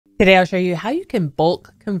Today I'll show you how you can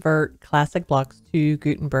bulk convert classic blocks to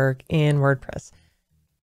Gutenberg in WordPress.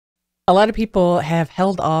 A lot of people have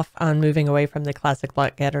held off on moving away from the classic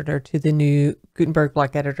block editor to the new Gutenberg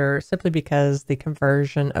block editor simply because the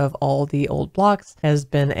conversion of all the old blocks has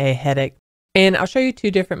been a headache. And I'll show you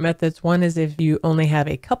two different methods. One is if you only have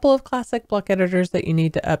a couple of classic block editors that you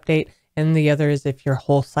need to update, and the other is if your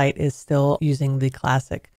whole site is still using the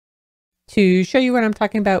classic. To show you what I'm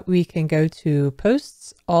talking about, we can go to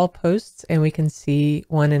Posts, All Posts, and we can see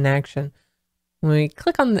one in action. When we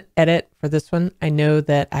click on the edit for this one, I know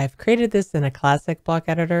that I've created this in a classic block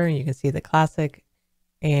editor, and you can see the classic.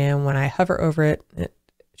 And when I hover over it, it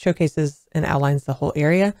showcases and outlines the whole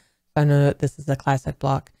area. So I know that this is a classic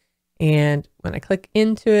block. And when I click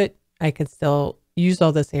into it, I can still use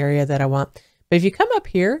all this area that I want. But if you come up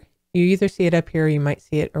here, you either see it up here or you might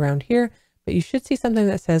see it around here. But you should see something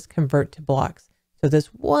that says convert to blocks. So this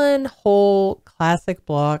one whole classic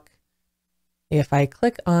block, if I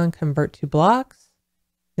click on convert to blocks,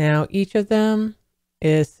 now each of them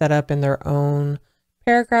is set up in their own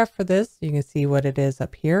paragraph for this. You can see what it is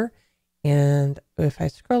up here. And if I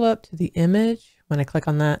scroll up to the image, when I click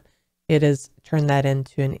on that, it is turned that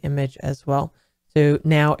into an image as well. So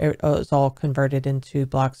now it is all converted into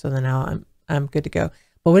blocks. So then now I'm good to go.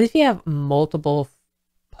 But what if you have multiple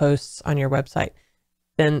posts on your website?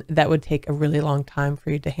 Then that would take a really long time for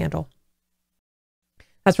you to handle.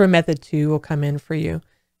 That's where method 2 will come in for you.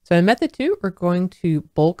 So in method 2, we're going to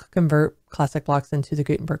bulk convert classic blocks into the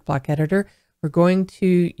Gutenberg block editor. We're going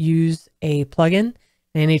to use a plugin.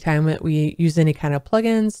 And anytime that we use any kind of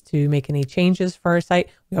plugins to make any changes for our site,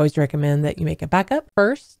 we always recommend that you make a backup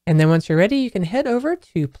first. And then once you're ready, you can head over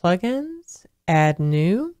to plugins, add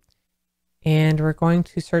new, and we're going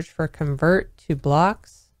to search for convert to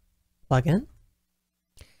blocks plugin.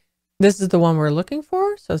 This is the one we're looking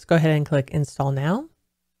for. So let's go ahead and click install now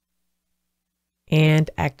and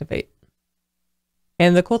activate.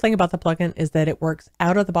 And the cool thing about the plugin is that it works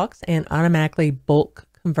out of the box and automatically bulk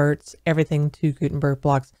converts everything to Gutenberg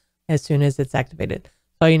blocks as soon as it's activated.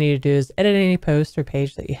 So all you need to do is edit any post or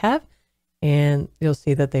page that you have, and you'll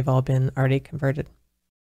see that they've all been already converted.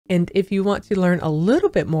 And if you want to learn a little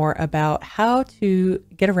bit more about how to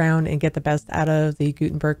get around and get the best out of the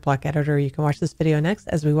Gutenberg block editor, you can watch this video next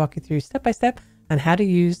as we walk you through step by step on how to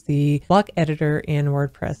use the block editor in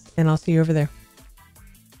WordPress. And I'll see you over there.